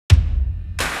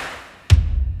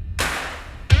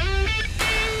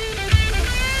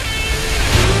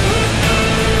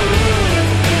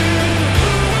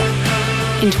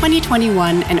In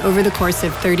 2021 and over the course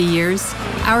of 30 years,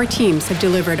 our teams have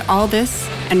delivered all this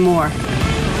and more.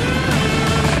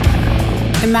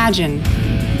 Imagine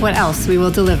what else we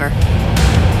will deliver.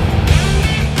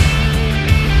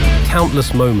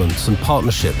 Countless moments and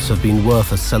partnerships have been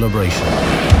worth a celebration.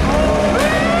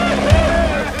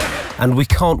 And we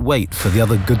can't wait for the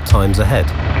other good times ahead.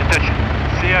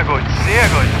 Sehr gut, sehr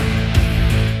gut.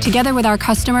 Together with our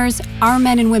customers, our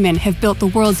men and women have built the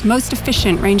world's most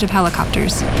efficient range of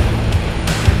helicopters.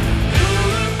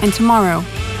 And tomorrow,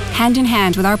 hand in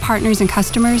hand with our partners and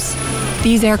customers,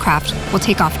 these aircraft will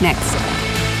take off next.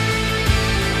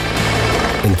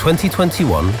 In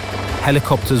 2021,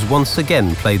 helicopters once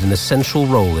again played an essential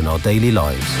role in our daily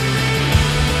lives.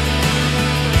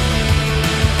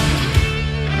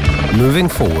 Moving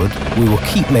forward, we will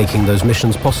keep making those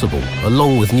missions possible,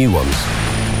 along with new ones.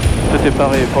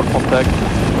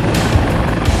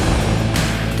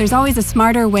 There's always a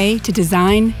smarter way to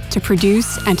design, to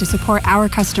produce, and to support our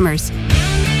customers.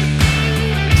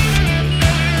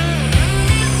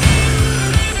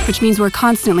 Which means we're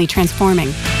constantly transforming.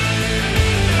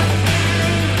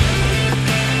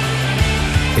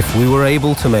 If we were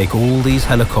able to make all these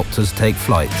helicopters take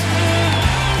flight,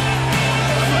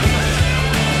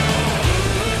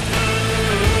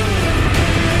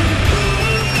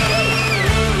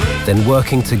 then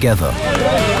working together,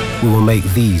 we will make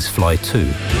these fly too.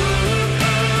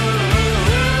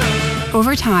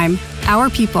 Over time,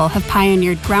 our people have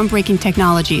pioneered groundbreaking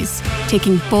technologies,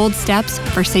 taking bold steps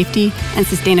for safety and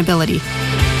sustainability.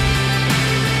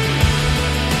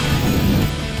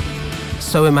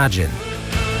 So imagine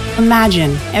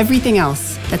everything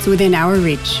else that's within our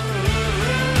reach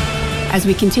as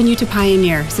we continue to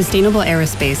pioneer sustainable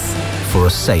aerospace for a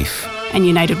safe and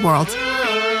united world.